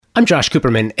I'm Josh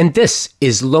Cooperman, and this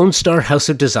is Lone Star House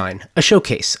of Design, a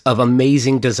showcase of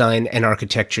amazing design and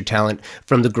architecture talent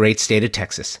from the great state of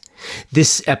Texas.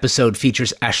 This episode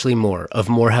features Ashley Moore of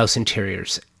Morehouse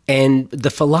Interiors and the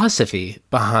philosophy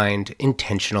behind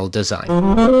intentional design.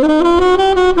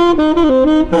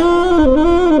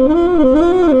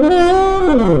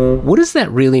 What does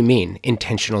that really mean,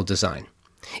 intentional design?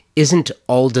 Isn't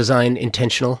all design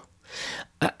intentional?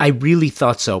 I really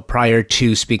thought so prior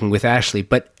to speaking with Ashley,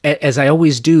 but as I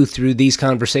always do through these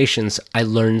conversations, I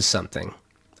learned something.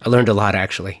 I learned a lot,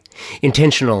 actually.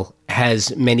 Intentional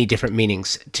has many different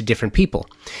meanings to different people.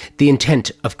 The intent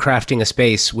of crafting a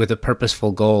space with a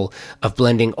purposeful goal of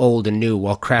blending old and new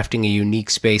while crafting a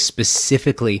unique space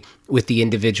specifically with the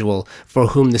individual for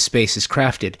whom the space is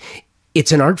crafted.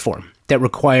 It's an art form that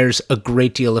requires a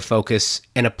great deal of focus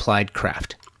and applied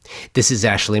craft. This is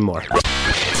Ashley Moore.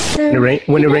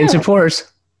 When it rains, it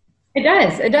pours. It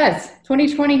does. It does.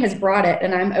 2020 has brought it,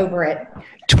 and I'm over it.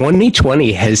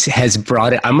 2020 has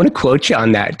brought it. I'm going to quote you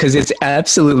on that because it's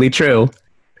absolutely true.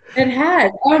 It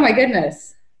has. Oh, my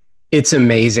goodness. It's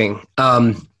amazing.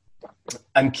 I'm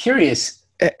curious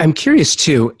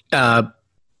too.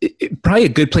 Probably a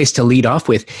good place to lead off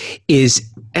with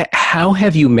is how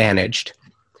have you managed?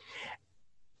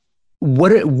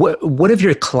 What have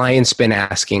your clients been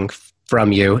asking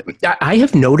from you? I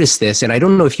have noticed this, and I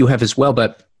don't know if you have as well,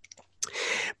 but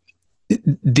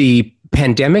the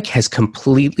pandemic has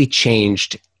completely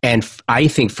changed and I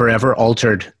think forever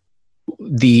altered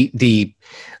the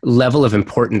level of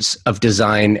importance of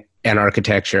design and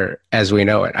architecture as we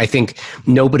know it. I think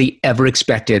nobody ever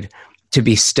expected to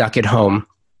be stuck at home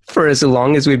for as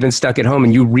long as we've been stuck at home,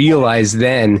 and you realize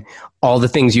then all the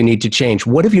things you need to change.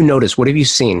 What have you noticed? What have you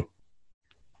seen?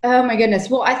 Oh my goodness.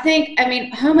 Well,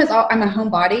 home is I'm a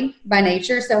homebody by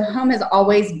nature. So home has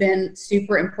always been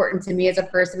super important to me as a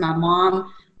person. My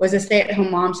mom was a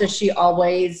stay-at-home mom. So she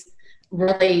always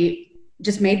really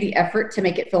just made the effort to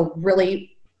make it feel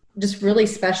really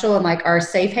special and like our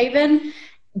safe haven.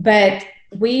 But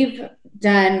we've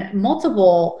done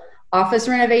multiple office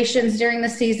renovations during the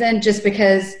season just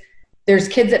because there's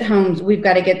kids at home. We've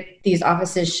got to get these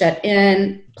offices shut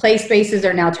in. Play spaces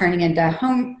are now turning into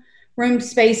home room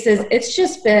spaces.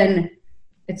 It's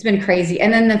been crazy.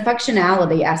 And then the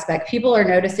functionality aspect, people are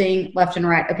noticing left and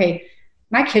right, okay,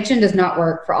 my kitchen does not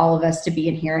work for all of us to be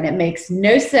in here and it makes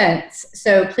no sense.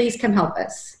 So please come help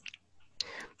us.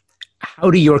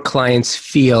 How do your clients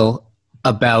feel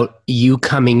about you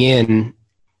coming in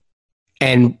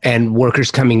and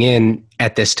workers coming in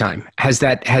at this time? Has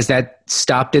that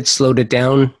stopped it, slowed it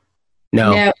down?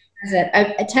 No, it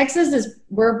hasn't. Texas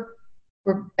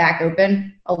we're back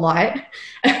open a lot,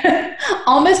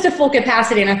 almost to full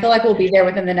capacity. And I feel like we'll be there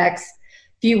within the next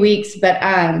few weeks, but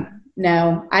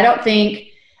no, I don't think,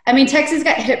 Texas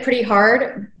got hit pretty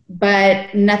hard,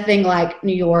 but nothing like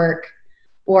New York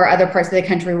or other parts of the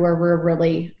country where we're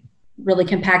really, really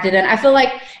compacted. And I feel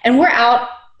like, and we're out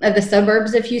of the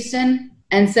suburbs of Houston.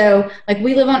 And so like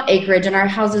we live on acreage and our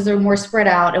houses are more spread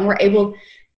out and we're able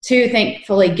to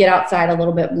thankfully get outside a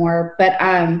little bit more, but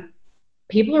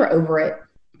people are over it.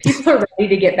 People are ready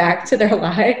to get back to their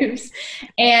lives.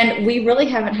 And we really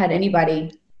haven't had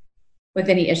anybody with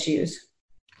any issues.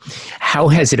 How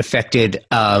has it affected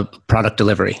product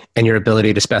delivery and your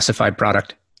ability to specify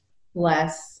product?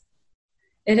 Less.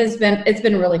 It's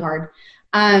been really hard.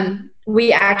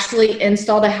 We actually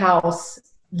installed a house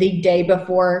the day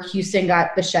before Houston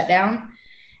got the shutdown.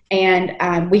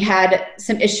 And we had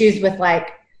some issues with like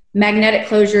magnetic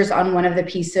closures on one of the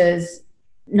pieces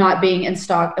not being in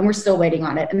stock, and we're still waiting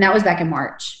on it. And that was back in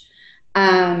March.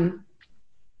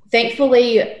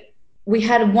 Thankfully, we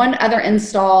had one other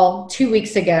install 2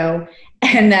 weeks ago,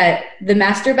 and that the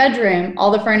master bedroom,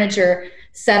 all the furniture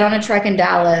sat on a truck in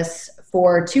Dallas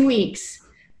for 2 weeks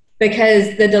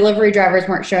because the delivery drivers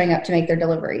weren't showing up to make their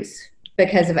deliveries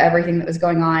because of everything that was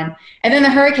going on. And then the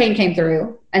hurricane came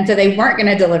through, and so they weren't going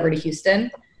to deliver to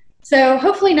Houston. So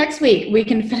hopefully next week we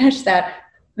can finish that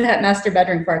master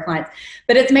bedroom for our clients,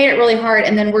 but it's made it really hard.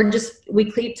 And then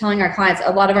we keep telling our clients,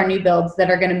 a lot of our new builds that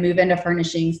are going to move into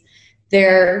furnishings,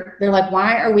 they're like,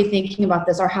 why are we thinking about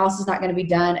this? Our house is not going to be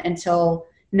done until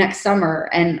next summer.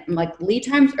 And I'm like, lead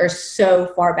times are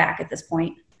so far back at this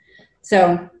point.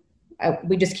 So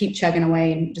we just keep chugging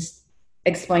away and just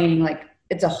explaining like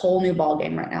it's a whole new ball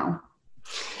game right now.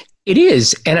 It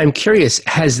is. And I'm curious,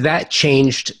 has that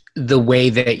changed the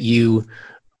way that you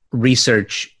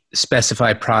research,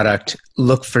 specify product,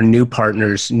 look for new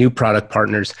partners, new product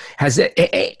partners?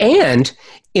 And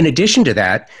in addition to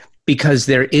that, because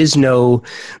there is no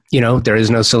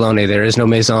Salone, there is no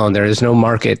Maison, there is no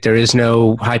Market, there is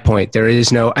no High Point, there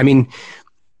is no,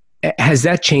 Has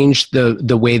that changed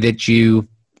the way that you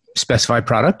specify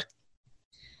product?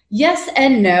 Yes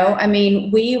and no. I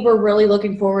mean, we were really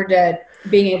looking forward to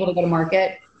being able to go to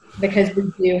market because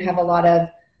we do have a lot of,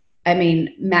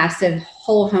 massive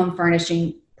whole home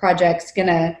furnishing projects going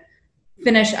to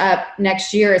finish up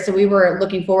next year. So we were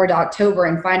looking forward to October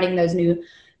and finding those new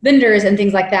vendors and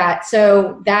things like that.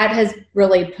 So that has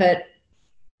really put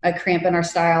a cramp in our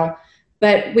style.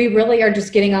 But we really are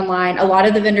just getting online. A lot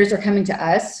of the vendors are coming to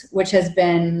us, which has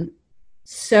been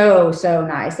so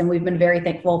nice. And we've been very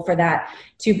thankful for that,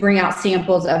 to bring out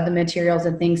samples of the materials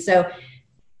and things. So,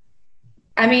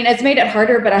 it's made it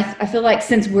harder, but I feel like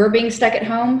since we're being stuck at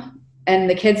home and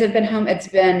the kids have been home, it's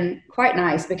been quite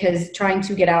nice, because trying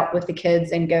to get out with the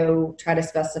kids and go try to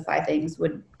specify things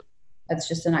that's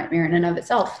just a nightmare in and of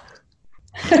itself.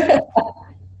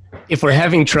 If we're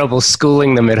having trouble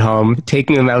schooling them at home,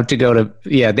 taking them out to go to,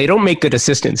 they don't make good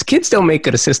assistants. Kids don't make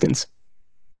good assistants.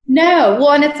 No.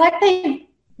 Well, and it's like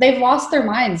they've lost their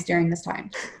minds during this time.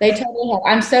 They totally have.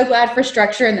 I'm so glad for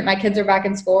structure and that my kids are back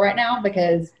in school right now,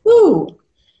 because, whoo.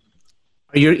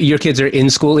 Your kids are in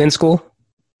school?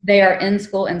 They are in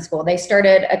school. They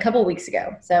started a couple weeks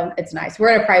ago. So it's nice. We're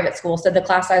at a private school, so the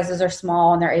class sizes are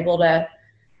small and they're able to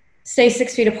stay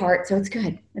 6 feet apart. So it's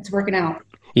good. It's working out.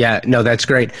 Yeah, no, that's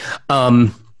great.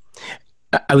 I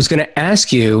was going to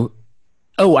ask you,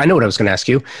 I know what I was going to ask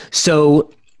you.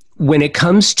 So when it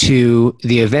comes to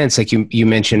the events, like you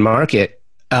mentioned Market,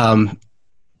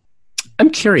 I'm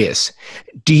curious,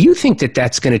 do you think that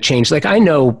that's going to change? Like, I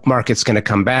know Market's going to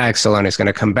come back, Saloni's going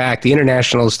to come back, the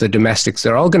internationals, the domestics,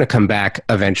 they're all going to come back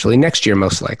eventually, next year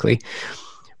most likely.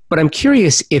 But I'm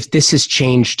curious if this has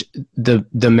changed the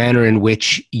manner in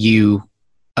which you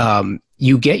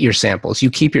get your samples,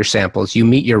 you keep your samples, you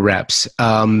meet your reps.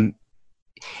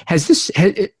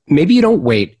 Maybe you don't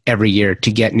wait every year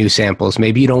to get new samples.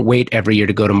 Maybe you don't wait every year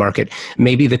to go to market.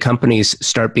 Maybe the companies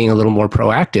start being a little more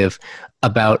proactive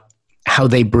about how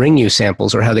they bring you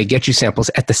samples or how they get you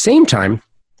samples. At the same time,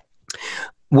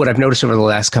 what I've noticed over the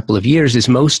last couple of years is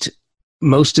most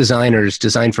designers,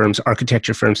 design firms,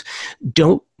 architecture firms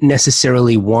don't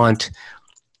necessarily want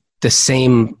the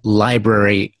same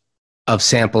library of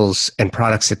samples and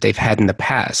products that they've had in the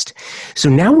past. So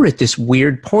now we're at this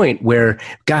weird point where,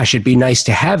 gosh, it'd be nice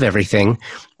to have everything,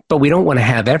 but we don't want to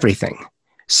have everything.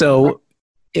 So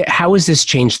how has this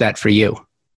changed that for you?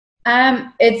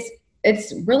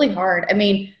 It's really hard.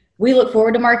 We look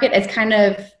forward to market as kind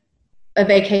of a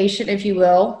vacation, if you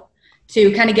will,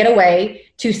 to kind of get away,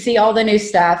 to see all the new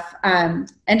stuff, and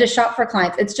to shop for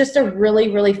clients. It's just a really,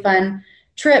 really fun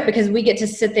trip because we get to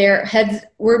sit there,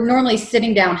 we're normally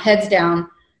sitting down, heads down,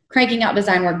 cranking out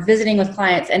design work, visiting with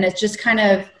clients, and it's just kind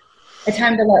of a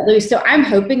time to let loose. So I'm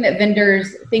hoping that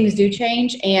things do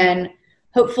change, and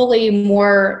hopefully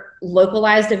more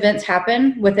localized events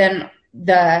happen within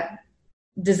the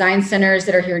design centers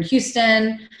that are here in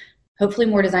Houston. Hopefully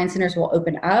more design centers will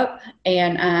open up,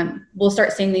 and we'll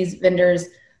start seeing these vendors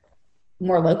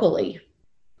more locally.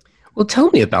 Well, tell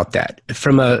me about that.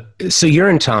 So you're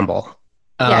in Tomball.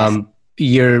 Yes.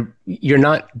 You're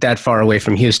not that far away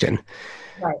from Houston.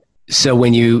 Right. So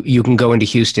when you can go into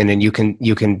Houston and you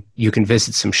can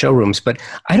visit some showrooms, but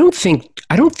I don't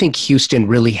think Houston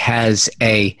really has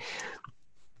a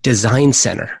design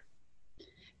center.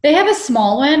 They have a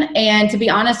small one, and to be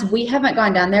honest, we haven't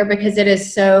gone down there because it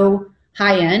is so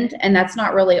high end, and that's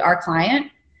not really our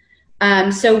client.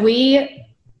 So we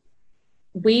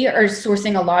are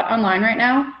sourcing a lot online right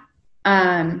now,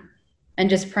 and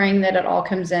just praying that it all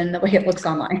comes in the way it looks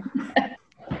online.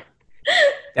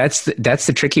 That's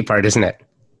the tricky part, isn't it?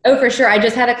 Oh, for sure. I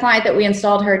just had a client that we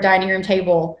installed her dining room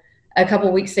table a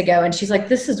couple weeks ago, and she's like,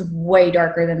 this is way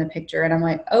darker than the picture. And I'm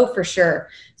like, oh, for sure.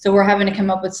 So we're having to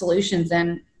come up with solutions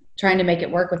and trying to make it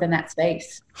work within that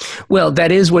space. Well,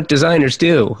 that is what designers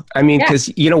do.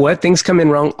 Because you know what? Things come in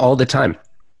wrong all the time.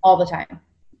 All the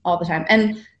time.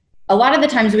 And a lot of the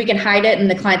times we can hide it and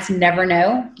the clients never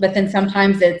know. But then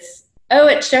sometimes it's,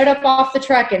 it showed up off the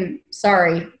truck and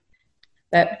sorry.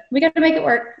 But we got to make it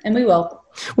work, and we will.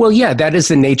 Well, yeah, that is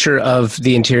the nature of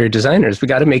the interior designers. We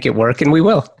got to make it work, and we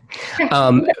will.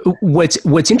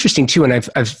 What's interesting too, and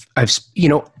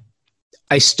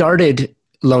I started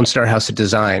Lone Star House of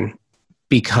Design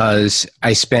because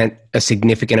I spent a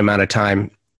significant amount of time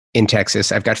in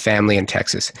Texas. I've got family in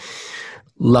Texas.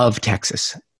 Love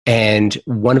Texas, and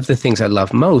one of the things I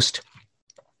love most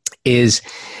is,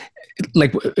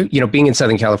 being in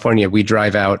Southern California. We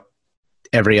drive out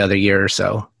every other year or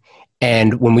so.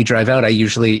 And when we drive out,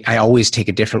 I always take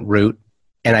a different route,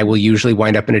 and I will usually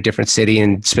wind up in a different city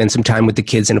and spend some time with the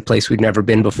kids in a place we've never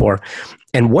been before.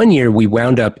 And one year we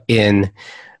wound up in,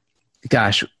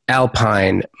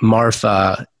 Alpine,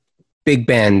 Marfa, Big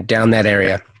Bend, down that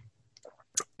area.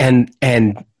 And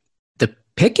the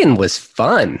picking was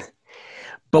fun.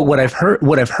 But what I've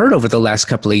heard over the last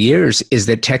couple of years is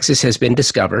that Texas has been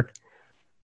discovered,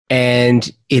 and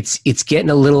it's getting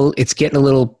a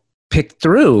little picked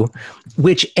through,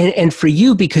 which and for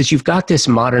you, because you've got this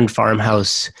modern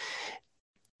farmhouse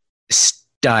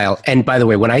style. And by the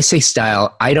way, when I say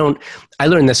style, I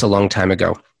learned this a long time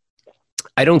ago.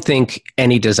 I don't think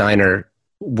any designer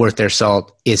worth their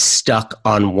salt is stuck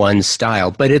on one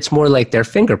style, but it's more like their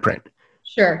fingerprint.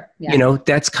 Sure. Yeah. You know,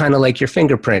 that's kind of like your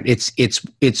fingerprint.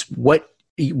 It's what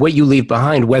you leave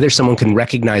behind, whether someone can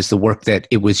recognize the work that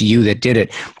it was you that did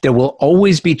it. There will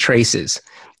always be traces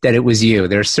that it was you.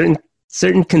 There are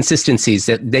certain consistencies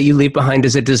that you leave behind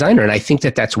as a designer. And I think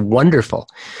that that's wonderful.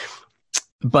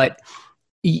 But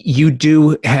you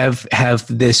do have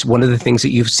this, one of the things that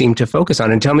you seem to focus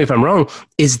on, and tell me if I'm wrong,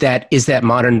 is that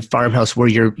modern farmhouse where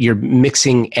you're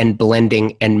mixing and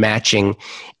blending and matching,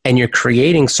 and you're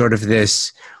creating sort of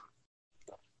this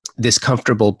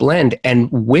comfortable blend.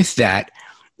 And with that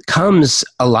comes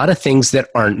a lot of things that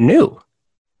aren't new.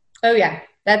 Oh yeah.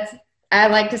 I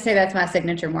like to say that's my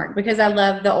signature mark, because I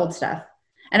love the old stuff.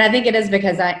 And I think it is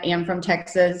because I am from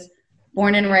Texas,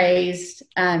 born and raised,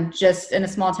 just in a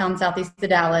small town southeast of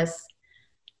Dallas.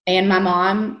 And my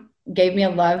mom gave me a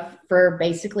love for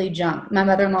basically junk. My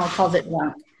mother-in-law calls it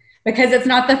junk because it's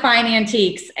not the fine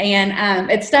antiques. And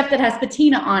it's stuff that has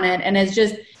patina on it and is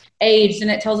just aged,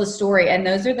 and it tells a story. And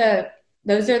those are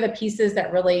the pieces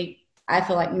that really, I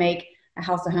feel like, make a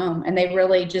house a home. And they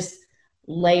really just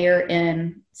layer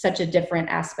in such a different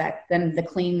aspect than the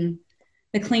clean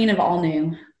of all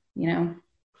new, you know?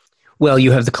 Well,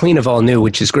 you have the clean of all new,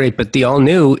 which is great, but the all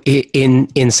new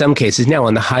in some cases now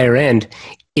on the higher end,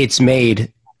 it's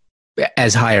made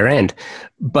as higher end.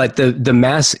 But the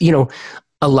mass, you know,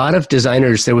 a lot of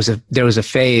designers, there was a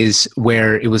phase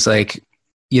where it was like,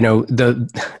 you know,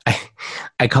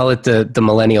 I call it the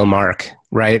millennial mark,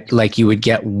 right? Like you would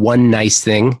get one nice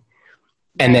thing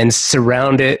and then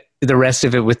surround the rest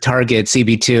of it with Target,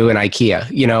 CB2, and IKEA,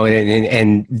 you know,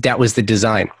 and that was the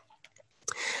design.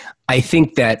 I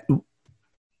think that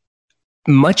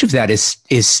much of that is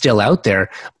still out there,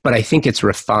 but I think it's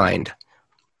refined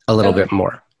a little bit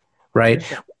more, right?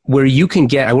 Where you can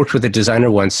I worked with a designer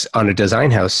once on a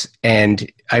design house,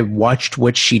 and I watched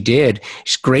what she did.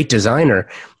 She's a great designer,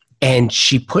 and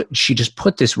she just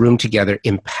put this room together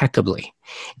impeccably,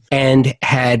 and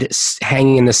had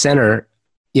hanging in the center,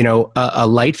 you know, a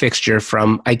light fixture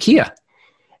from IKEA,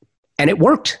 and it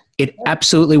worked. It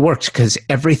absolutely worked because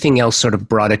everything else sort of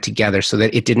brought it together so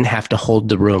that it didn't have to hold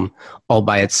the room all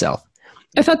by itself.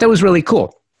 I thought that was really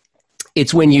cool.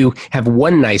 It's when you have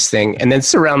one nice thing and then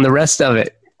surround the rest of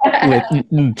it with,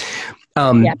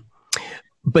 Yeah.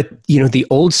 But you know, the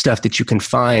old stuff that you can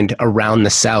find around the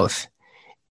South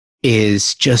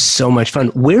is just so much fun.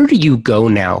 Where do you go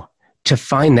now to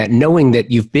find that, knowing that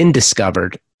you've been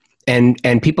discovered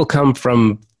and people come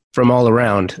from all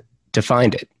around to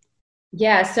find it?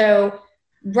 Yeah. So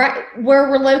right where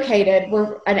we're located,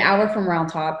 we're an hour from Round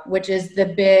Top, which is the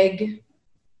big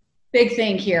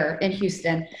thing here in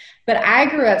Houston. But I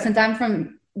grew up, since I'm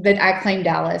from I claim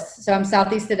Dallas. So I'm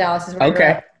southeast of Dallas is where I grew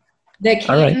up. The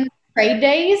Canton trade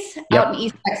days out in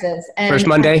East Texas. And First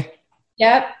Monday?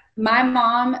 Yep. My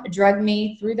mom drugged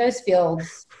me through those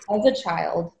fields as a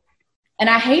child, and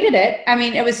I hated it. I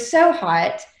mean, it was so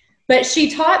hot, but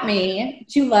she taught me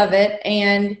to love it.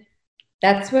 And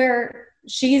that's where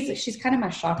she's kind of my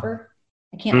shopper.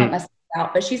 I can't let myself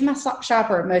out, but she's my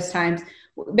shopper most times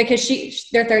because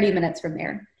they're 30 minutes from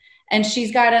there, and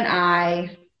she's got an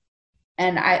eye.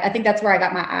 And I think that's where I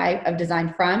got my eye of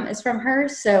design from, is from her.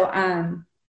 So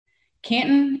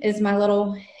Canton is my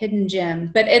little hidden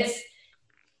gem, but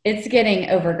it's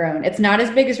getting overgrown. It's not as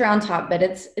big as Round Top, but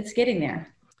it's getting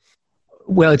there.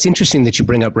 Well, it's interesting that you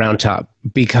bring up Round Top,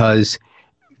 because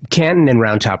Canton and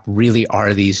Round Top really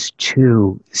are these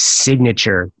two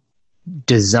signature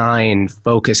design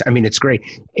focus. I mean, it's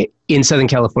great. In Southern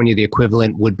California, the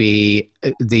equivalent would be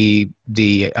the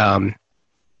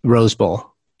Rose Bowl.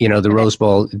 You know, the Rose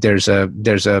Bowl. There's a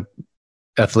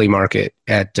flea market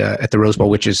at the Rose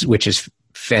Bowl, which is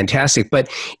fantastic, but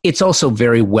it's also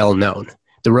very well known.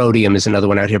 The Rhodium is another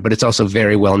one out here, but it's also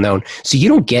very well known. So you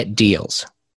don't get deals.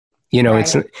 You know,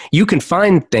 Right. You can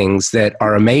find things that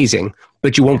are amazing,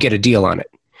 but you won't get a deal on it.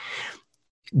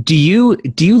 Do you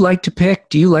like to pick?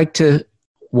 Do you like to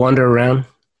wander around?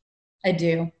 I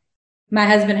do. My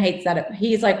husband hates that.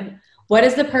 He's like, what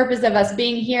is the purpose of us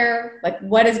being here? Like,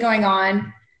 what is going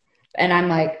on? And I'm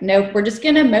like, nope, we're just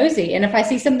going to mosey. And if I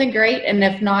see something great, and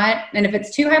if not, and if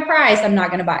it's too high priced, I'm not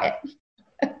going to buy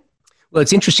it. Well,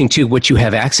 it's interesting too, what you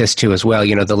have access to as well.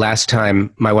 The last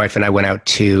time my wife and I went out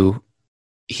to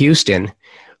Houston,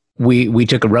 we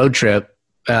took a road trip,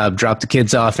 dropped the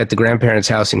kids off at the grandparents'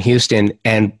 house in Houston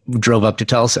and drove up to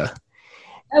Tulsa.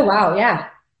 Oh, wow. Yeah.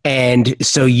 And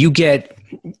so you get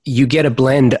a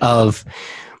blend of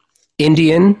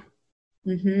Indian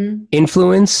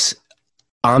influence,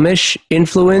 Amish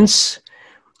influence,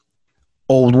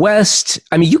 Old West.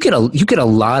 I mean, you get a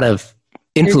lot of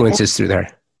influences through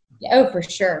there. Oh, for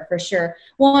sure. For sure.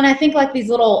 Well, and I think like these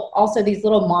little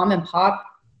mom and pop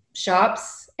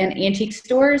shops and antique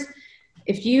stores,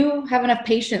 if you have enough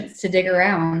patience to dig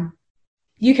around,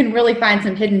 you can really find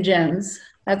some hidden gems.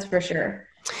 That's for sure.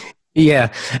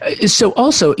 Yeah. So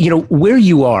also, where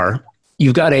you are,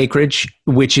 you've got acreage,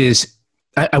 which is,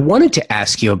 I wanted to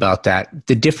ask you about that,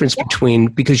 the difference between,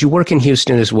 because you work in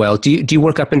Houston as well. Do you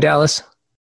work up in Dallas?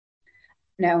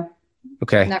 No.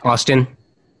 Okay. Not Austin?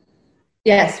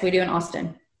 Yes, we do in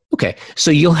Austin. Okay. So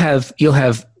you'll have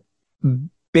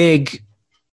big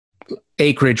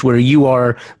acreage where you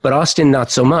are, but Austin, not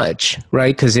so much,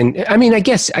 right? Because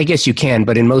I guess you can,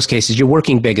 but in most cases you're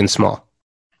working big and small.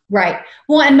 Right.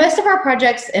 Well, and most of our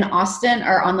projects in Austin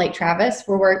are on Lake Travis,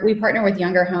 where we partner with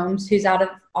Younger Homes, who's out of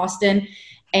Austin.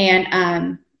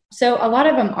 And so a lot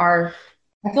of them are,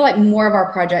 I feel like more of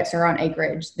our projects are on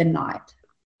acreage than not.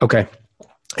 Okay.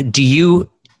 Do you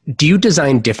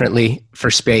design differently for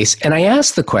space? And I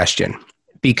ask the question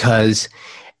because,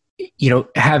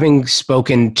 having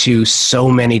spoken to so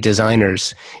many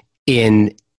designers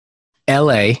in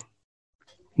LA,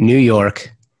 New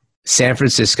York, San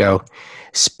Francisco,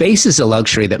 space is a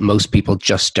luxury that most people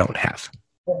just don't have.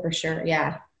 For sure,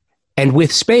 yeah. And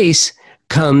with space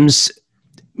comes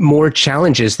more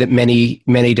challenges that many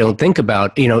don't think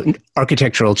about,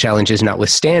 architectural challenges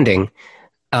notwithstanding.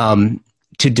 To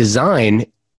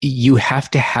design, you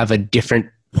have to have a different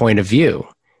point of view.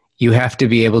 You have to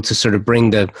be able to sort of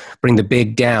bring the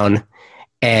big down,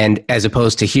 and as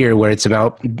opposed to here where it's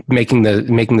about making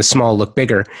the small look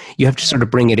bigger, you have to sort of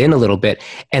bring it in a little bit.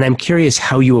 And I'm curious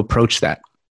how you approach that.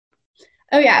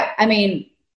 Oh yeah. I mean,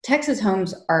 Texas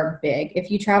homes are big.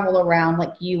 If you travel around,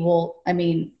 like you will, I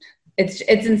mean, it's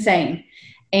insane.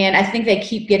 And I think they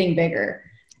keep getting bigger.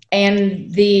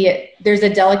 And there's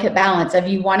a delicate balance of,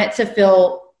 you want it to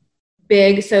feel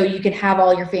big so you can have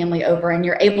all your family over and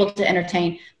you're able to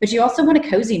entertain, but you also want a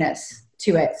coziness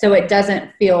to it so it doesn't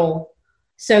feel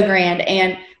so grand.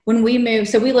 And when we moved,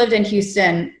 so we lived in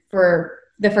Houston for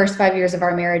the first 5 years of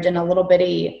our marriage in a little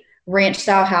bitty ranch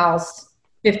style house,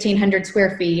 1,500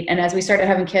 square feet. And as we started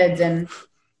having kids, and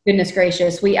goodness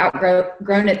gracious, we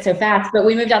outgrown it so fast, but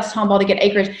we moved out to Tomball to get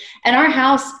acreage. And our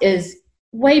house is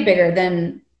way bigger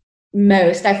than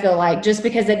most, I feel like, just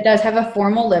because it does have a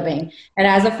formal living. It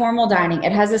has a formal dining.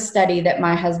 It has a study that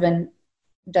my husband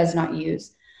does not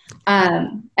use.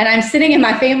 And I'm sitting in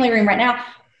my family room right now.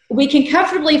 We can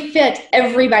comfortably fit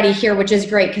everybody here, which is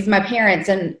great because my parents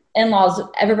and in-laws,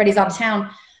 everybody's out of town.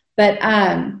 But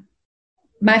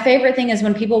my favorite thing is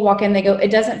when people walk in, they go,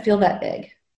 it doesn't feel that big.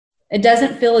 It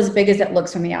doesn't feel as big as it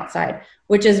looks from the outside,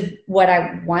 which is what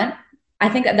I want. I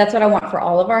think that's what I want for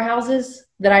all of our houses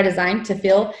that I designed to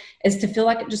feel, is to feel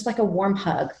like just like a warm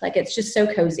hug. Like it's just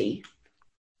so cozy.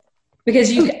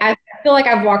 Because I feel like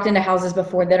I've walked into houses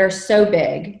before that are so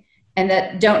big and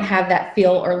that don't have that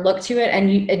feel or look to it.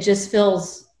 And it just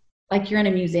feels like you're in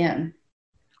a museum.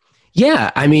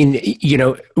 Yeah. I mean,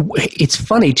 it's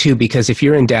funny too, because if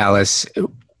you're in Dallas,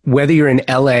 whether you're in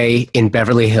LA, in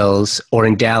Beverly Hills, or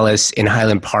in Dallas, in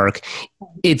Highland Park,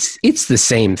 it's the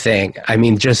same thing. I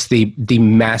mean, just the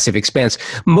massive expanse.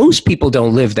 Most people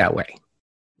don't live that way.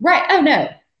 Right. Oh, no,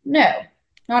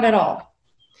 not at all.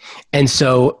 And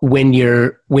so when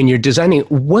you're designing,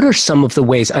 what are some of the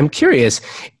ways? I'm curious,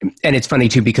 and it's funny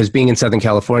too, because being in Southern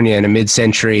California in a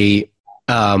mid-century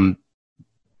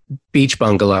beach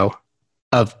bungalow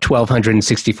of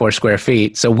 1,264 square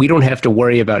feet, so we don't have to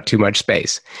worry about too much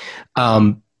space.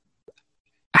 How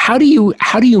do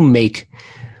you make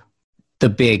the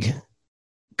big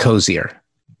cozier?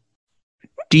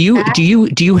 Do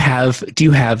you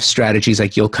have strategies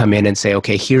like you'll come in and say,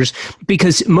 okay,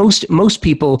 because most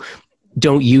people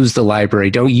don't use the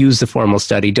library, don't use the formal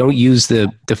study, don't use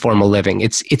the formal living.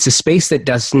 It's a space that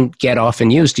doesn't get often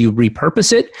used. Do you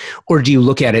repurpose it, or do you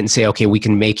look at it and say, okay, we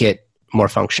can make it more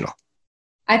functional?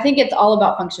 I think it's all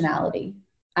about functionality.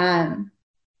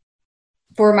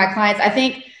 For my clients, I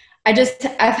think I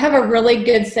have a really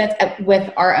good sense with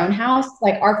our own house.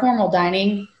 Like our formal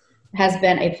dining has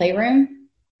been a playroom.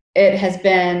 It has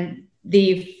been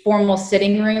the formal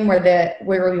sitting room where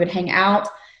we would hang out.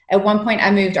 At one point,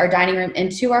 I moved our dining room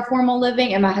into our formal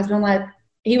living, and my husband, like,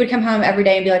 he would come home every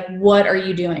day and be like, "What are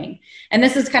you doing?" And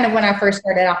this is kind of when I first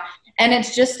started out. And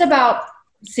it's just about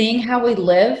seeing how we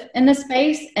live in the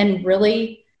space and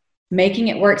really making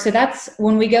it work. So that's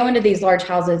when we go into these large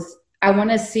houses, I want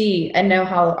to see and know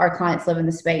how our clients live in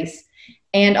the space.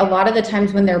 And a lot of the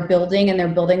times when they're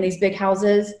building these big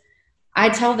houses, I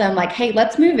tell them, like, hey,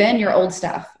 let's move in your old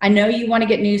stuff. I know you want to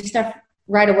get new stuff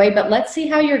right away, but let's see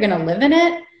how you're going to live in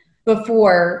it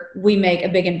before we make a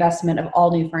big investment of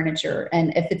all new furniture.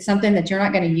 And if it's something that you're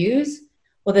not going to use,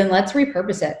 well, then let's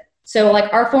repurpose it. So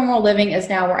like our formal living is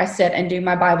now where I sit and do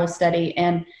my Bible study.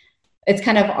 And it's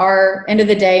kind of our end of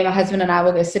the day. My husband and I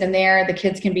will go sit in there. The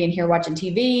kids can be in here watching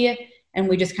TV, and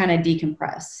we just kind of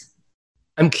decompress.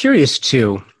 I'm curious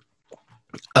too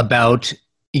about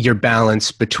your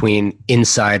balance between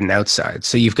inside and outside.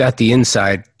 So you've got the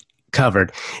inside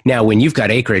covered. Now, when you've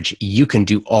got acreage, you can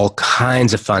do all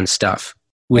kinds of fun stuff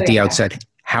with the outside.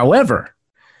 However,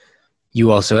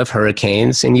 you also have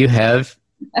hurricanes, and you have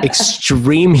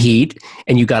extreme heat,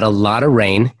 and you got a lot of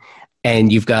rain,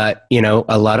 and you've got,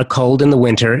 a lot of cold in the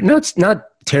winter. No, it's not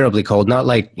terribly cold. Not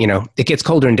like, it gets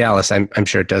colder in Dallas. I'm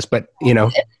sure it does, but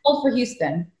it's cold for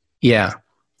Houston. Yeah.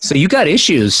 So you got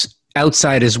issues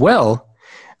outside as well.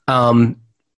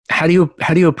 How do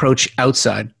you approach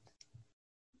outside?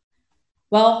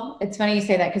 Well, it's funny you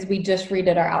say that because we just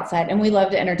redid our outside, and we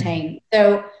love to entertain.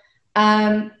 So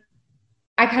I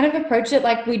kind of approach it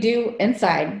like we do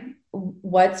inside.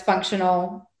 What's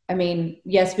functional? I mean,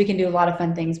 yes, we can do a lot of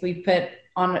fun things. We put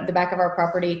on the back of our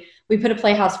property, we put a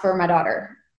playhouse for my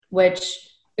daughter, which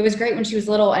it was great when she was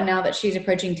little. And now that she's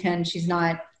approaching 10,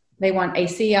 they want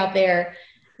AC out there.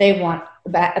 They want a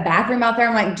bathroom out there.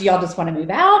 I'm like, do y'all just want to move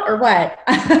out or what?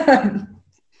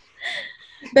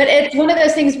 But it's one of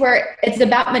those things where it's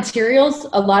about materials,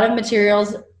 a lot of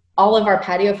materials. All of our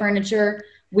patio furniture,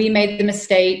 we made the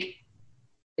mistake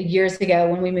years ago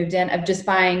when we moved in of just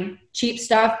buying cheap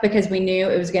stuff because we knew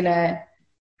it was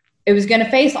gonna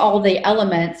face all the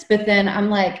elements. But then I'm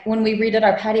like, when we redid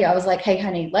our patio, I was like, hey,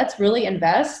 honey, let's really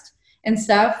invest in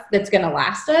stuff that's gonna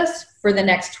last us for the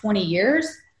next 20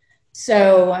 years.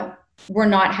 So we're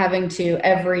not having to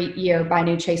every year buy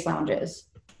new chase lounges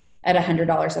at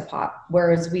 $100 a pop,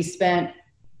 whereas we spent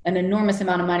an enormous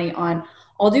amount of money on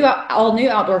all new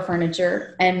outdoor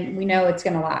furniture, and we know it's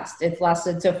going to last. It's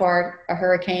lasted so far, a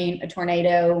hurricane, a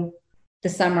tornado, the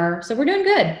summer. So we're doing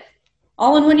good,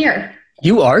 all in 1 year.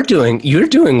 You're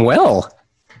doing well.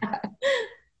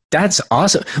 That's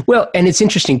awesome. Well, and it's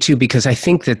interesting too, because I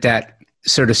think that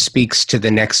sort of speaks to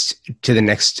the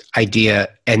next idea,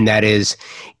 and that is,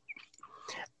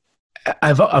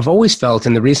 I've always felt,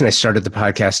 and the reason I started the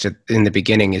podcast in the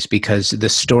beginning is because the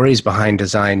stories behind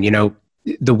design,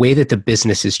 the way that the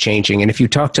business is changing. And if you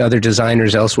talk to other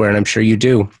designers elsewhere, and I'm sure you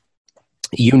do,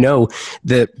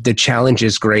 the challenge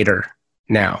is greater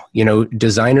now.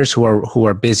 Designers who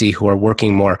are busy, who are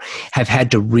working more, have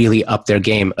had to really up their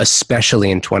game,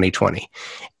 especially in 2020.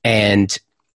 And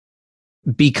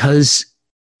because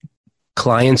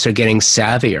clients are getting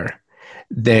savvier,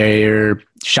 they're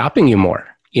shopping you more.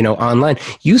 Online.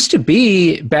 Used to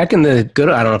be back in I don't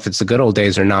know if it's the good old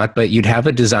days or not, but you'd have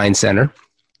a design center.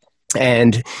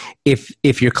 And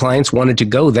if your clients wanted to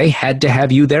go, they had to have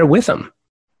you there with them.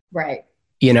 Right.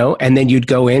 And then you'd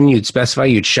go in, you'd specify,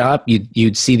 you'd shop,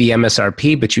 you'd see the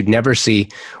MSRP, but you'd never see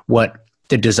what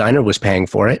the designer was paying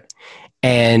for it.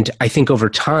 And I think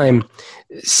over time,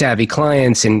 savvy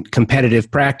clients and competitive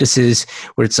practices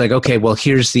where it's like, okay, well,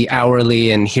 here's the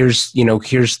hourly, and here's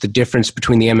the difference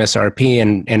between the MSRP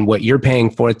and what you're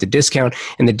paying for it, the discount,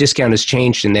 and the discount has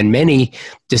changed. And then many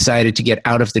decided to get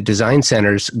out of the design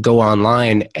centers, go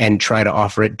online and try to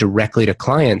offer it directly to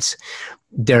clients.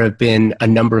 There have been a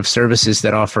number of services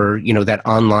that offer, that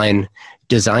online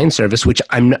design service, which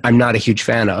I'm not a huge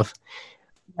fan of.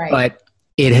 Right. But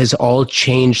it has all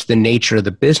changed the nature of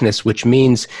the business, which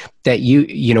means that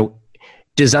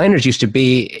designers used to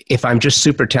be, if I'm just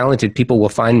super talented, people will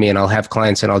find me and I'll have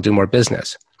clients and I'll do more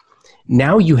business.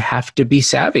 Now you have to be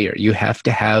savvier. You have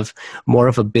to have more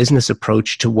of a business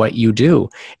approach to what you do.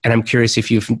 And I'm curious if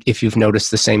you've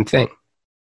noticed the same thing.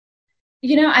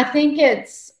 I think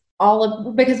it's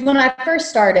because when I first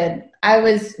started, I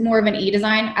was more of an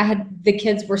e-design. The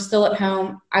kids were still at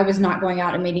home. I was not going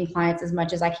out and meeting clients as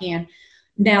much as I can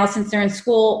now since they're in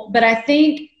school. But I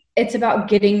think it's about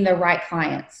getting the right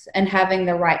clients and having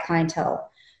the right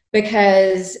clientele,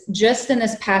 because just in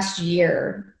this past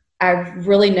year, I've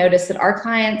really noticed that our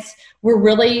clients were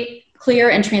really clear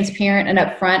and transparent and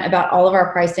upfront about all of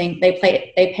our pricing. They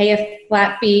pay a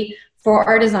flat fee for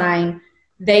our design,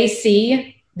 they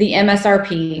see the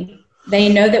MSRP. They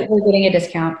know that we're getting a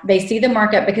discount. They see the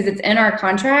markup because it's in our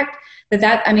contract.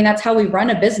 That's how we run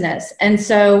a business. And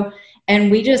so,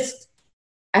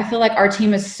 I feel like our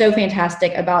team is so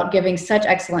fantastic about giving such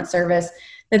excellent service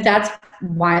that's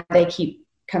why they keep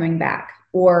coming back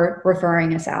or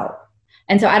referring us out.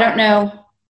 And so I don't know,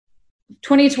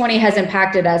 2020 has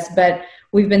impacted us, but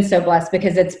we've been so blessed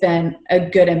because it's been a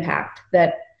good impact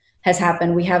that has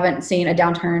happened. We haven't seen a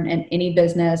downturn in any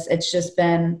business. It's just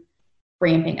been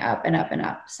ramping up and up and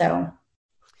up. So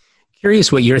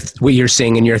curious what you're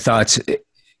seeing in your thoughts.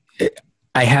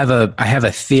 I have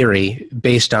a theory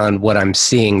based on what I'm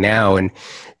seeing now, and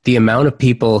the amount of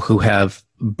people who have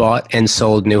bought and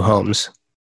sold new homes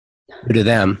to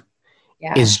them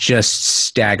is just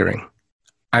staggering.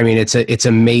 I mean, it's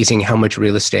amazing how much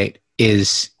real estate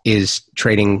is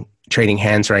trading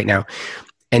hands right now.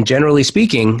 And generally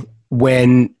speaking,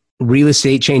 when real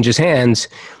estate changes hands,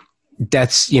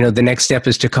 that's, the next step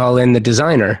is to call in the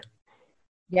designer.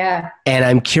 Yeah. And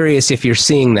I'm curious if you're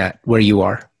seeing that where you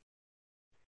are.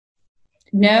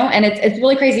 No, and it's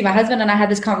really crazy. My husband and I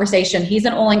had this conversation. He's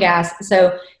in oil and gas.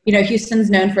 So, Houston's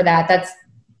known for that.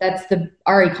 That's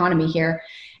our economy here.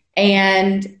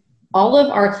 And all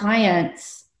of our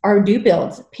clients are new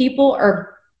builds. People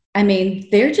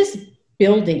they're just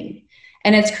building.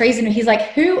 And it's crazy. And he's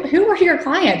like, who are your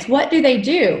clients? What do they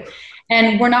do?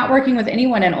 And we're not working with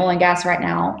anyone in oil and gas right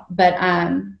now. But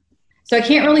so I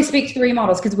can't really speak to the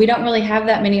remodels because we don't really have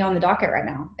that many on the docket right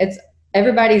now.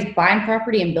 Everybody's buying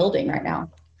property and building right now.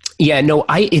 Yeah, no,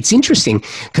 it's interesting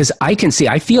because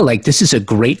I feel like this is a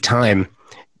great time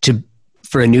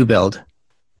for a new build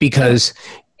because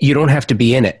you don't have to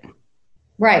be in it.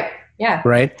 Right. Yeah.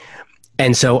 Right.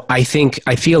 And so I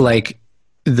feel like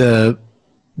the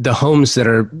homes that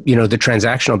are, the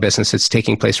transactional business that's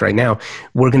taking place right now,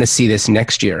 we're going to see this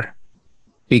next year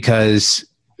because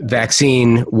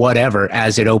vaccine, whatever,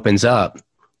 as it opens up,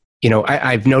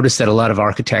 I've noticed that a lot of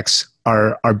architects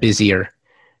are busier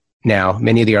now.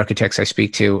 Many of the architects I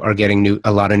speak to are getting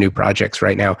a lot of new projects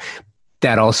right now.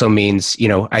 That also means,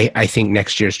 I think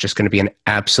next year is just going to be an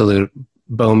absolute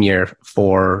boom year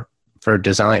for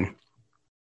design.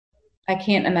 I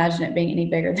can't imagine it being any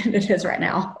bigger than it is right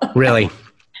now. Really?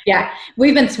 Yeah,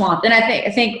 we've been swamped. And I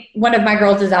think one of my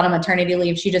girls is out on maternity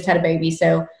leave. She just had a baby.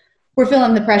 So we're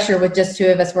feeling the pressure with just two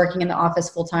of us working in the office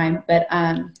full time. But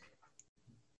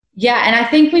yeah, and I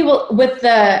think we will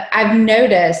I've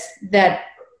noticed that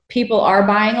people are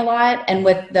buying a lot, and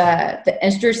with the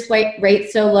interest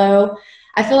rate so low,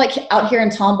 I feel like out here in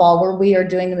Tomball, where we are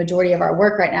doing the majority of our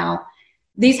work right now,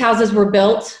 these houses were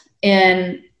built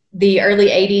in the early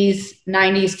 80s,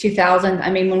 90s, 2000s. I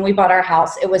mean, when we bought our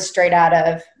house, it was straight out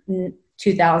of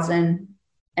 2000,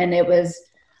 and it was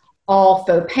all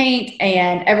faux paint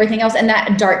and everything else, and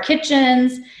that dark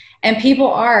kitchens. And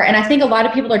I think a lot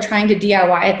of people are trying to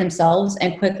DIY it themselves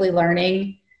and quickly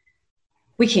learning,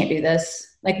 we can't do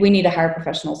this. Like, we need to hire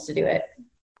professionals to do it.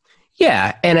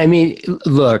 Yeah. And I mean,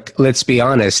 look, let's be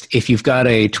honest. If you've got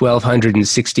a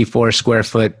 1,264 square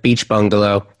foot beach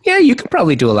bungalow, yeah, you can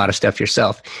probably do a lot of stuff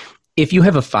yourself. If you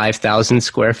have a 5,000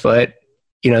 square foot,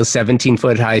 17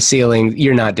 foot high ceiling,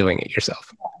 you're not doing it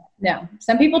yourself. No.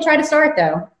 Some people try to start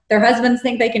though. Their husbands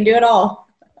think they can do it all.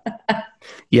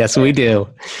 Yes, we do.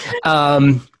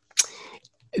 That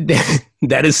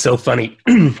is so funny.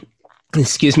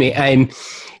 Excuse me.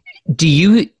 Do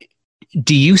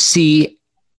you see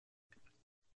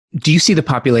the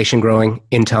population growing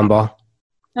in Tomball?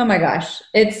 Oh my gosh.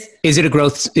 Is it a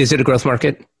growth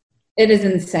market? It is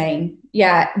insane.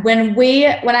 Yeah.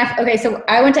 So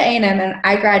I went to A&M and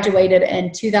I graduated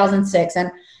in 2006.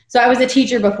 And so I was a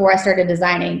teacher before I started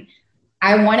designing.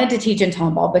 I wanted to teach in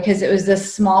Tomball because it was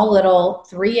this small little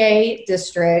 3A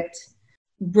district,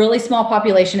 really small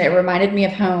population. It reminded me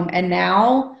of home. And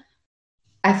now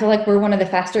I feel like we're one of the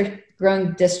faster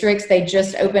growing districts. They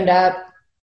just opened up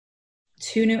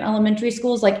 2 new elementary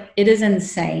schools. Like, it is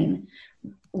insane.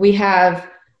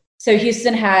 So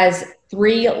Houston has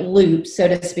 3 loops, so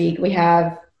to speak. We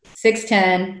have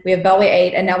 610, we have Beltway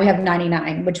 8, and now we have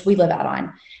 99, which we live out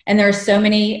on. And there are so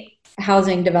many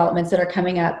housing developments that are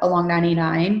coming up along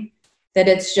 99 that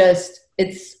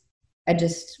I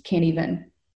just can't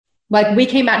even. Like, we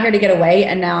came out here to get away,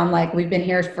 and now I'm like, we've been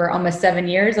here for almost 7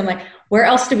 years. I'm like, where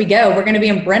else do we go? We're going to be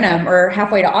in Brenham or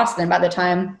halfway to Austin by the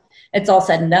time it's all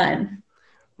said and done.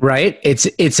 Right.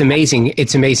 It's amazing.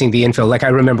 It's amazing, the infill. Like, I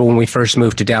remember when we first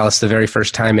moved to Dallas the very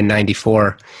first time in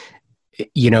 94,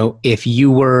 if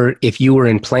you were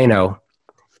in Plano,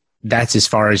 that's as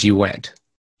far as you went,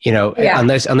 Yeah.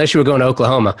 unless you were going to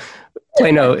Oklahoma.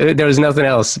 Plano. There was nothing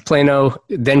else. Plano,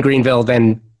 then Greenville,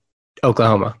 then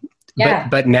Oklahoma. Yeah.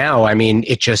 But now, I mean,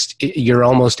 you're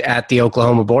almost at the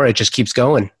Oklahoma border. It just keeps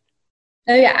going.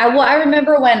 Oh yeah. I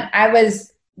remember when I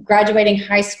was graduating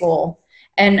high school,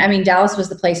 and I mean, Dallas was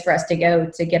the place for us to go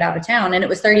to get out of town, and it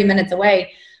was 30 minutes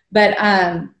away. But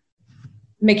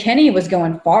McKinney was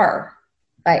going far,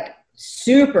 like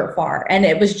super far. And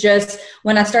it was just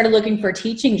when I started looking for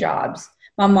teaching jobs,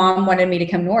 my mom wanted me to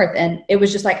come north, and it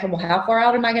was just like, well, how far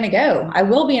out am I going to go? I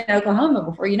will be in Oklahoma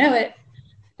before you know it.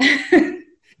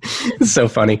 So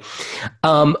funny.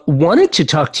 Wanted to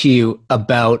talk to you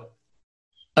about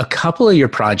a couple of your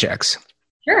projects.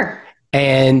 Sure.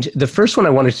 And the first one I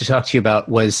wanted to talk to you about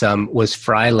was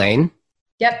Fry Lane.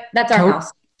 Yep, that's our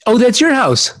house. Oh, that's your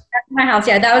house. That's my house.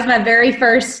 Yeah, that was my very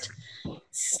first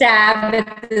stab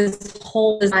at this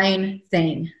whole design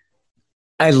thing.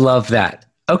 I love that.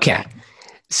 Okay.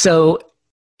 So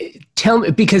tell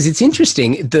me, because it's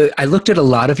interesting, I looked at a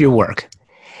lot of your work,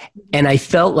 and I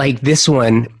felt like this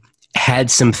one had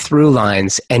some through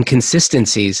lines and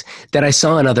consistencies that I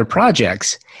saw in other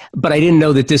projects, but I didn't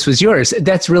know that this was yours.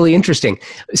 That's really interesting.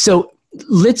 So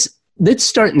let's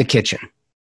start in the kitchen.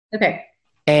 Okay.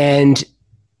 And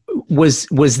was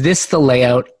this the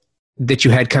layout that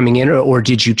you had coming in, or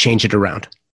did you change it around?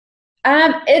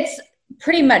 It's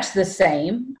pretty much the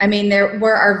same. I mean,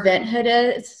 where our vent hood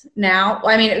is now,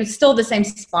 I mean, it was still the same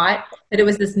spot, but it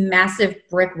was this massive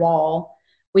brick wall.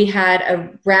 We had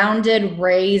a rounded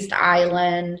raised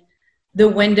island. The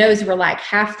windows were like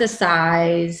half the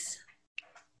size,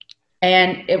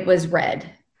 and it was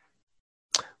red.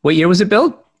 What year was it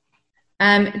built?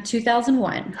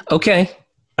 2001. Okay.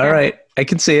 All right. I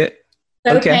can see it.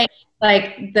 So okay.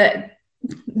 Like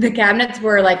the cabinets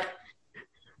were like,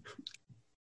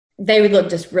 they would look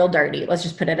just real dirty. Let's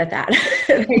just put it at that.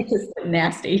 They just look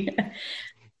nasty.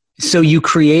 So you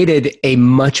created a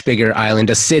much bigger island,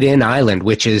 a sit-in island,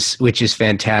 which is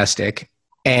fantastic.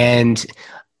 And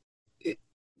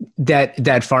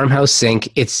that farmhouse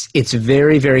sink, it's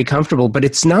very, very comfortable, but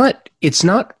it's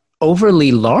not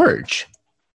overly large.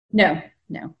 No.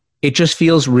 It just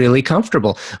feels really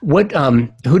comfortable. What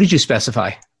who did you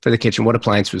specify for the kitchen? What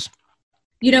appliances?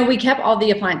 We kept all the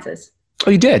appliances.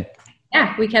 Oh, you did?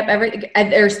 Yeah, we kept everything.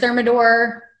 There's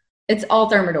Thermador. It's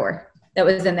all Thermador that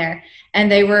was in there.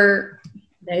 And they weren't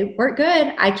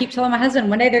good. I keep telling my husband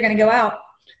one day they're going to go out.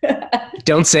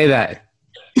 Don't say that.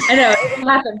 I know. It will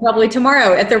happen probably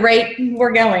tomorrow at the rate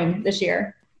we're going this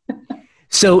year.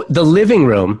 So the living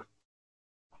room,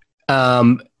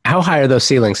 how high are those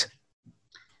ceilings?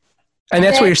 And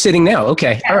that's where you're sitting now.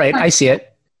 Okay. Yeah. All right. I see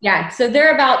it. Yeah. So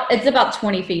it's about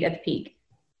 20 feet at the peak.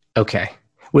 Okay.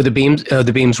 Were the beams,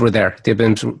 the beams were there? The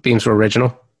beams were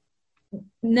original?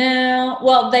 No.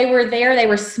 Well, they were there. They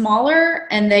were smaller,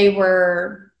 and they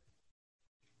were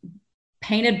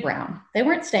painted brown. They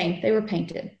weren't stained. They were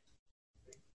painted.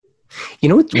 You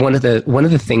know what? One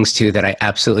of the things too that I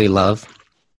absolutely love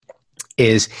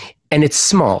is, and it's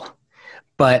small,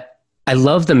 but I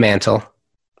love the mantle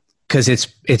because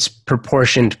it's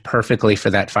proportioned perfectly for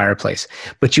that fireplace.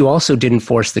 But you also didn't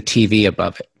force the TV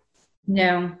above it.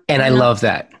 No. And I love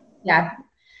that. Yeah.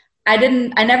 I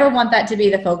never want that to be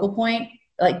the focal point,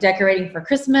 like decorating for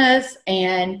Christmas.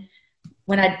 And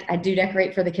when I do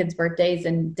decorate for the kids' birthdays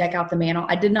and deck out the mantle,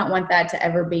 I did not want that to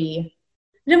ever be,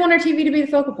 I didn't want our TV to be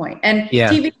the focal point. And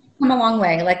TV has come a long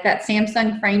way. Like that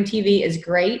Samsung frame TV is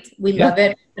great. We love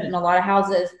it in a lot of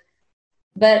houses.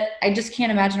 But I just can't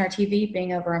imagine our TV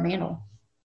being over a mantle.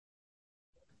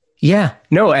 Yeah,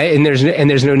 no, and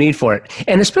there's no need for it.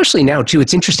 And especially now too,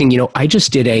 it's interesting. I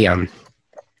just did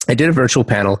I did a virtual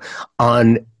panel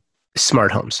on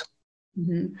smart homes.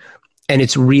 Mm-hmm. And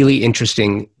it's really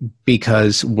interesting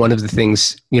because one of the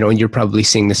things, and you're probably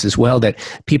seeing this as well, that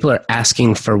people are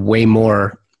asking for way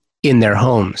more in their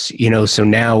homes, so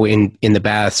now in the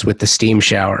baths with the steam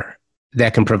shower,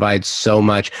 that can provide so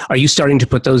much. Are you starting to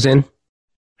put those in?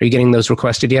 Are you getting those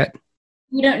requested yet?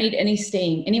 We don't need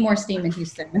any more steam in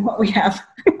Houston than what we have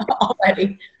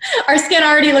already. Our skin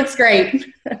already looks great.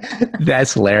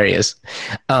 That's hilarious.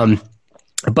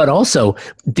 But also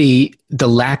the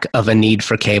lack of a need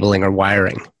for cabling or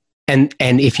wiring. And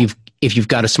if you've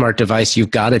got a smart device,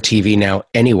 you've got a TV now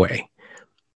anyway.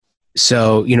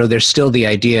 So, there's still the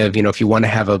idea of, if you want to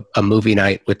have a movie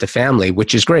night with the family,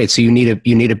 which is great. So you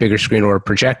need a bigger screen or a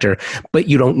projector, but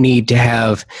you don't need to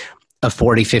have a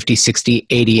 40, 50, 60,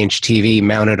 80-inch TV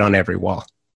mounted on every wall.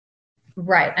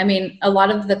 Right. I mean, a lot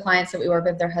of the clients that we work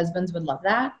with, their husbands would love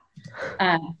that.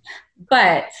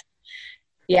 But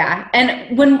yeah.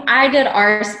 And when I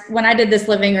did this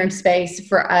living room space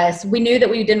for us, we knew that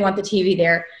we didn't want the TV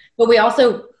there, but we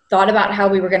also thought about how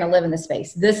we were going to live in the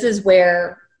space. This is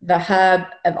where the hub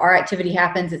of our activity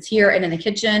happens. It's here and in the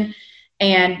kitchen.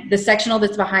 And the sectional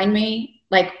that's behind me,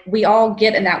 like we all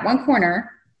get in that one corner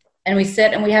and we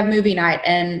sit and we have movie night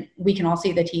and we can all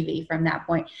see the TV from that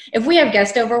point. If we have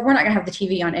guests over, we're not going to have the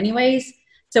TV on anyways.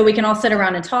 So we can all sit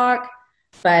around and talk,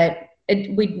 but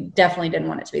we definitely didn't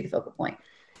want it to be the focal point.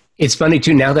 It's funny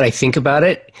too, now that I think about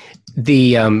it,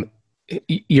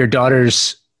 your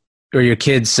daughter's or your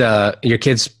kids'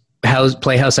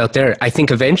 playhouse out there, I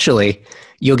think eventually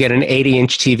you'll get an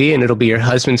 80-inch TV and it'll be your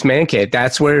husband's man cave.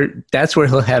 That's where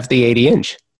he'll have the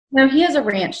 80-inch. No, he has a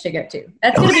ranch to go to.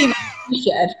 That's going to be my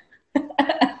shed.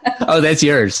 Oh, that's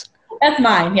yours. That's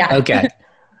mine. Yeah. Okay.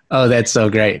 Oh, that's so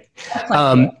great.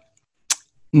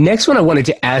 Next one I wanted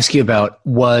to ask you about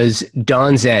was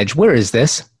Dawn's Edge. Where is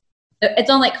this? It's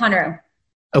on Lake Conroe.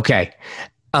 Okay.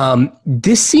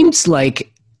 This seems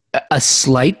like a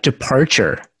slight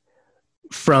departure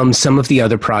from some of the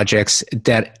other projects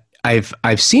that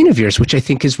I've seen of yours, which I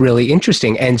think is really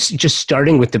interesting. And just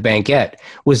starting with the banquette,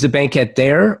 was the banquette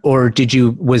there, or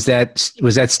was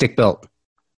that stick built?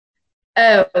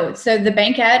 Oh, so the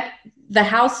banquette, the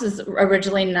house is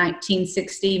originally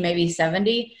 1960, maybe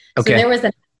 70. Okay. So there was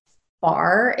a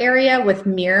bar area with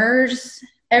mirrors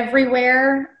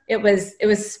everywhere. It was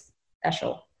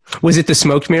special. Was it the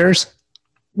smoked mirrors?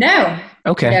 No.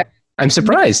 Okay. No. I'm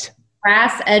surprised.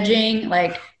 Brass edging,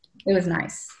 like it was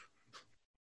nice.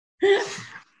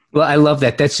 Well, I love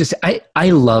that. That's just, I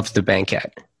love the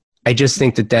banquette. I just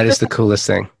think that is the coolest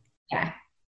thing. Yeah.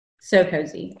 So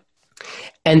cozy.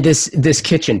 And this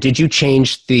kitchen, did you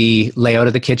change the layout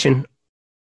of the kitchen?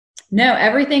 No,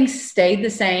 everything stayed the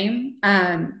same.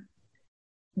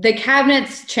 The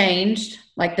cabinets changed,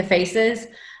 like the faces.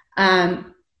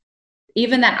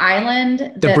 Even that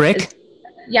island. The brick?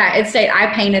 It stayed.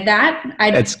 I painted that.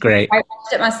 That's great. I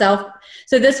watched it myself.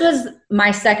 So this was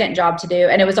my second job to do,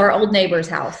 and it was our old neighbor's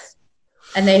house.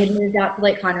 And they had moved out to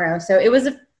Lake Conroe. So it was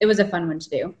a fun one to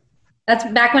do.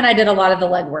 That's back when I did a lot of the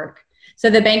legwork. So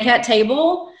the banquette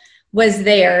table was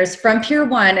theirs from Pier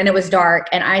 1, and it was dark,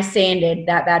 and I sanded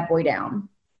that bad boy down.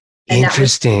 And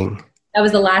interesting. That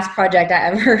was the last project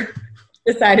I ever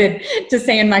decided to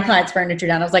sand my client's furniture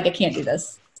down. I was like, I can't do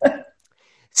this.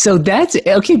 So that's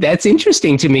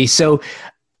interesting to me. So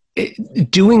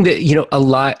doing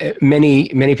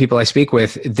many people I speak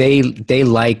with, they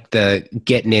like the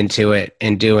getting into it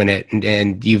and doing it,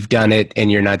 and you've done it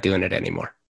and you're not doing it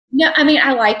anymore. No, I mean,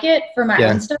 I like it for my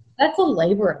own stuff. That's a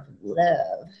labor of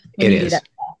love. It is.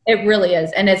 It really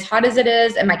is. And as hot as it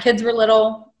is, and my kids were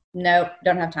little, nope,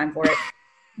 don't have time for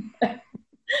it.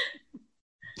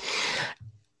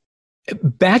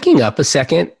 Backing up a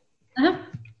second,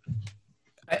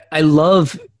 I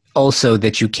love also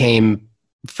that you came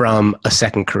from a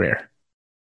second career.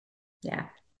 Yeah.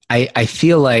 I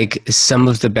feel like some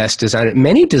of the best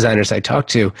many designers I talk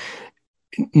to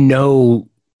know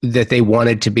that they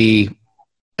wanted to be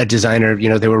a designer. You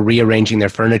know, they were rearranging their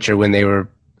furniture when they were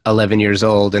 11 years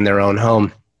old in their own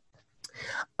home.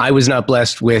 I was not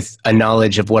blessed with a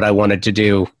knowledge of what I wanted to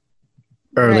do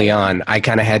early on. I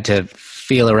kind of had to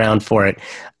feel around for it.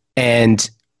 And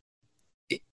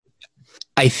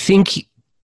I think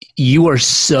you are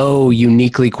so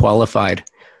uniquely qualified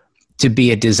to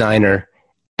be a designer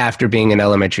after being an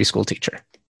elementary school teacher.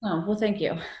 Oh, well, thank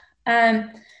you. I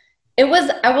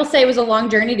will say it was a long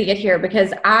journey to get here,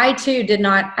 because I too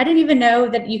didn't even know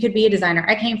that you could be a designer.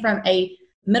 I came from a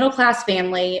middle-class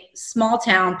family, small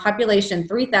town, population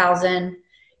 3,000.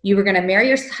 You were going to marry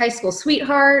your high school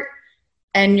sweetheart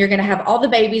and you're going to have all the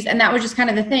babies. And that was just kind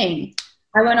of the thing.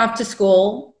 I went off to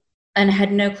school and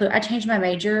had no clue. I changed my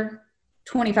major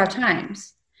 25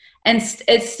 times and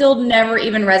it still never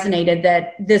even resonated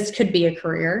that this could be a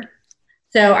career.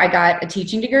 So I got a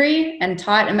teaching degree and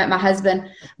taught and met my husband.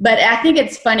 But I think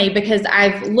it's funny because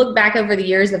I've looked back over the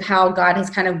years of how God has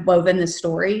kind of woven this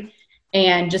story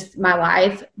and just my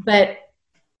life. But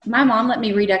my mom let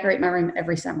me redecorate my room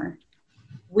every summer.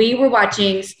 We were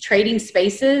watching Trading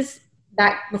Spaces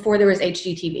back before there was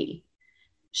HGTV.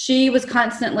 She was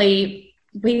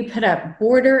we put up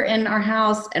border in our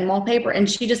house and wallpaper, and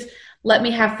she just let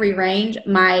me have free range.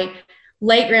 My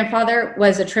late grandfather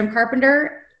was a trim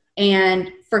carpenter, and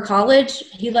for college,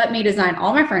 he let me design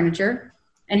all my furniture,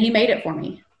 and he made it for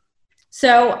me.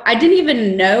 So I didn't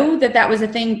even know that was a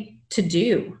thing to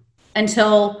do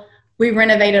until we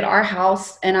renovated our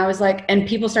house. And I was like, and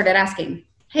people started asking,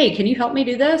 hey, can you help me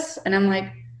do this? And I'm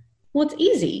like, well, it's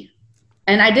easy.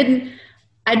 And I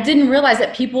didn't realize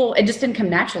that it just didn't come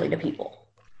naturally to people.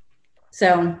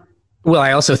 So. Well,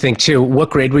 I also think too,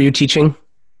 what grade were you teaching?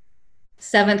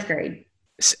 7th grade.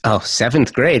 Oh,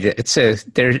 seventh grade.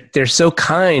 They're so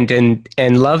kind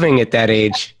and loving at that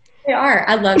age. They are.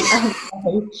 I love that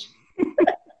age.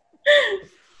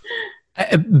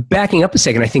 Backing up a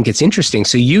second, I think it's interesting.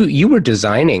 So you were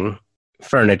designing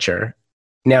furniture.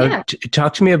 Now,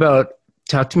 talk to me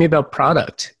about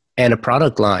product and a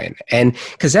product line, and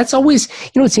because that's always,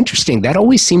 it's interesting. That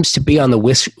always seems to be on the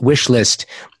wish list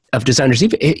of designers,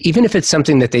 even if it's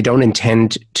something that they don't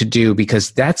intend to do,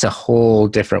 because that's a whole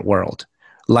different world.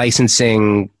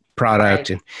 Licensing product,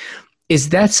 right. Is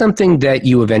that something that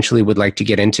you eventually would like to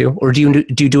get into, or do you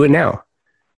do it now?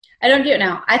 I don't do it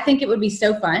now. I think it would be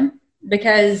so fun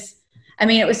because,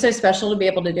 it was so special to be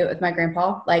able to do it with my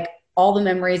grandpa. Like all the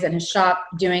memories in his shop,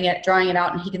 doing it, drawing it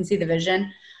out, and he can see the vision.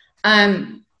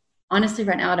 Honestly,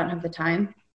 right now I don't have the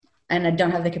time and I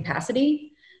don't have the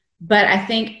capacity, but I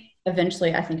think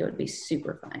eventually it would be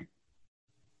super fun.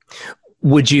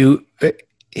 Would you,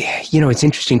 it's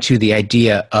interesting too, the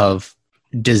idea of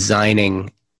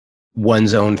designing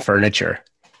one's own furniture.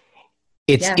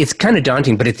 It's kind of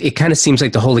daunting, but it kind of seems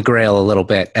like the Holy Grail a little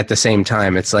bit at the same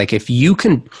time. It's like if you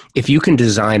can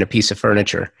design a piece of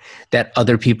furniture that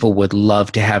other people would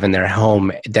love to have in their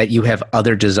home, that you have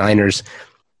other designers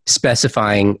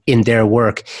specifying in their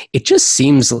work, it just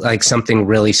seems like something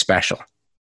really special.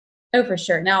 Oh, for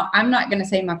sure. Now, I'm not going to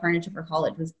say my furniture for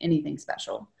college was anything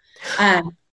special.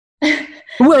 Well,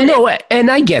 no,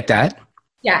 and I get that.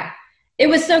 Yeah. It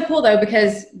was so cool though,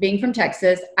 because being from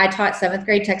Texas, I taught 7th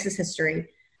grade Texas history.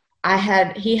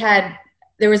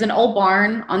 There was an old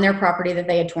barn on their property that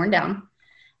they had torn down,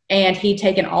 and he'd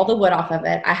taken all the wood off of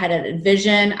it. I had a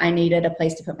vision. I needed a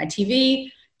place to put my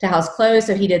TV, to house clothes.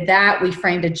 So he did that. We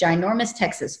framed a ginormous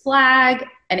Texas flag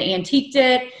and antiqued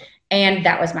it. And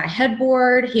that was my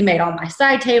headboard. He made all my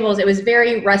side tables. It was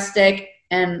very rustic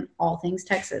and all things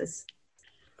Texas.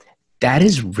 That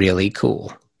is really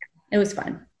cool. It was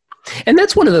fun. And that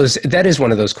is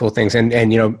one of those cool things. And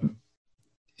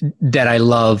that I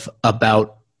love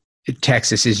about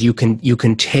Texas is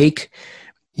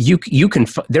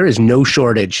there is no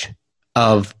shortage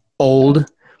of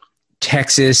old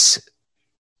Texas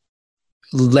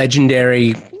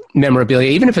legendary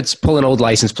memorabilia, even if it's pulling old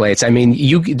license plates.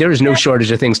 There is no shortage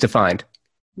of things to find.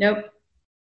 Nope.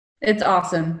 It's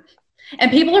awesome. And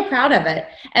people are proud of it.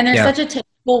 And there's such a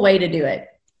tasteful way to do it.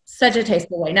 Such a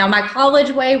tasteful way. Now, my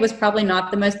college way was probably not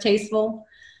the most tasteful,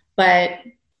 but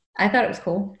I thought it was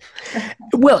cool.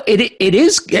 Well, it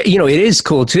is, it is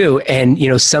cool too.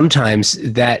 And, sometimes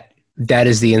that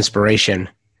is the inspiration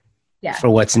for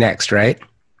what's next, right?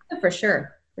 For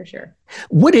sure. For sure.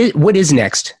 What is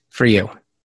next for you?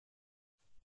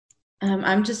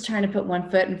 I'm just trying to put one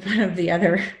foot in front of the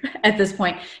other at this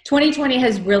point. 2020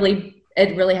 has really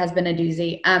been a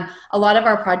doozy. A lot of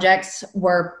our projects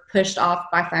were pushed off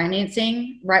by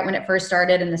financing right when it first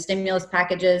started, and the stimulus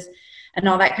packages and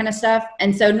all that kind of stuff.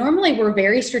 And so normally we're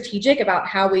very strategic about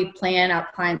how we plan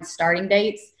out clients' starting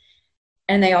dates,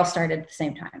 and they all started at the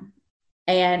same time.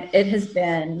 And it has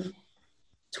been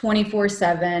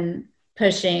 24/7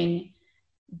 pushing,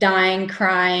 dying,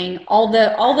 crying, all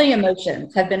the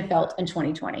emotions have been felt in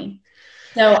 2020.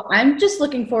 So I'm just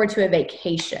looking forward to a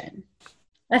vacation.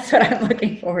 That's what I'm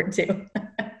looking forward to.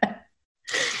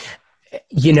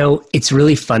 It's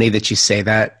really funny that you say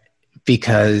that,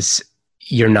 because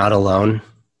you're not alone.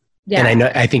 Yeah. And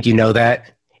I think you know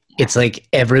that. Yeah. It's like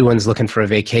everyone's looking for a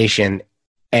vacation.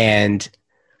 And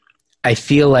I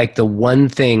feel like the one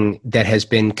thing that has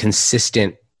been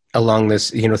consistent along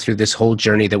this, through this whole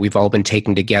journey that we've all been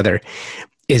taking together,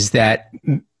 is that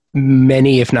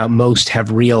many, if not most,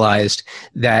 have realized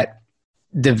that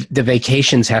the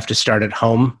vacations have to start at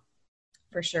home.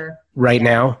 For sure. Right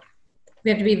now.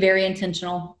 We have to be very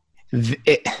intentional.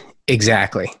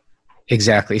 Exactly.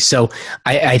 So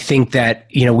I think that,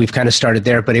 we've kind of started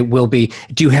there, but it will be,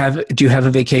 do you have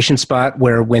a vacation spot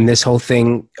where when this whole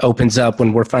thing opens up,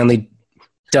 when we're finally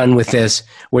done with this,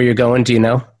 where you're going? Do you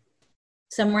know?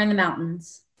 Somewhere in the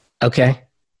mountains. Okay.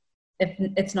 If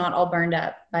it's not all burned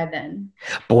up by then.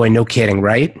 Boy, no kidding,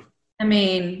 right?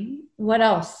 What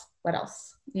else? But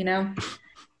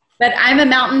I'm a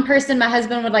mountain person. My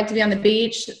husband would like to be on the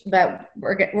beach, but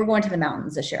we're going to the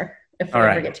mountains this year if we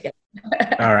ever get together.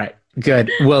 All right.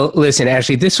 Good. Well, listen,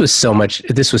 Ashley, this was so much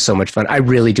fun. I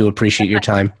really do appreciate your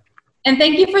time. And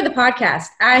thank you for the podcast.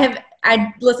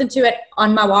 I listened to it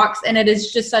on my walks, and it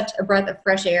is just such a breath of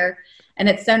fresh air. And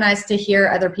it's so nice to hear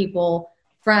other people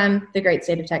from the great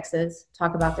state of Texas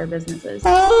talk about their businesses.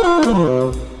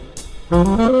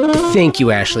 Thank you,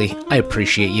 Ashley. I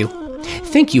appreciate you.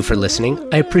 Thank you for listening.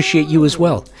 I appreciate you as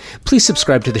well. Please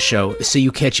subscribe to the show so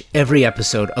you catch every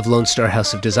episode of Lone Star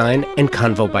House of Design and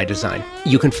Convo by Design.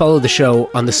 You can follow the show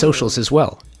on the socials as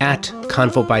well, at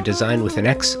Convo by Design with an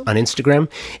X on Instagram,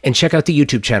 and check out the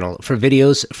YouTube channel for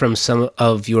videos from some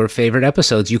of your favorite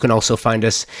episodes. You can also find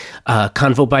us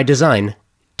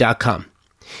convobydesign.com.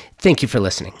 Thank you for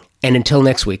listening, and until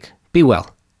next week, be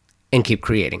well and keep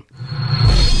creating.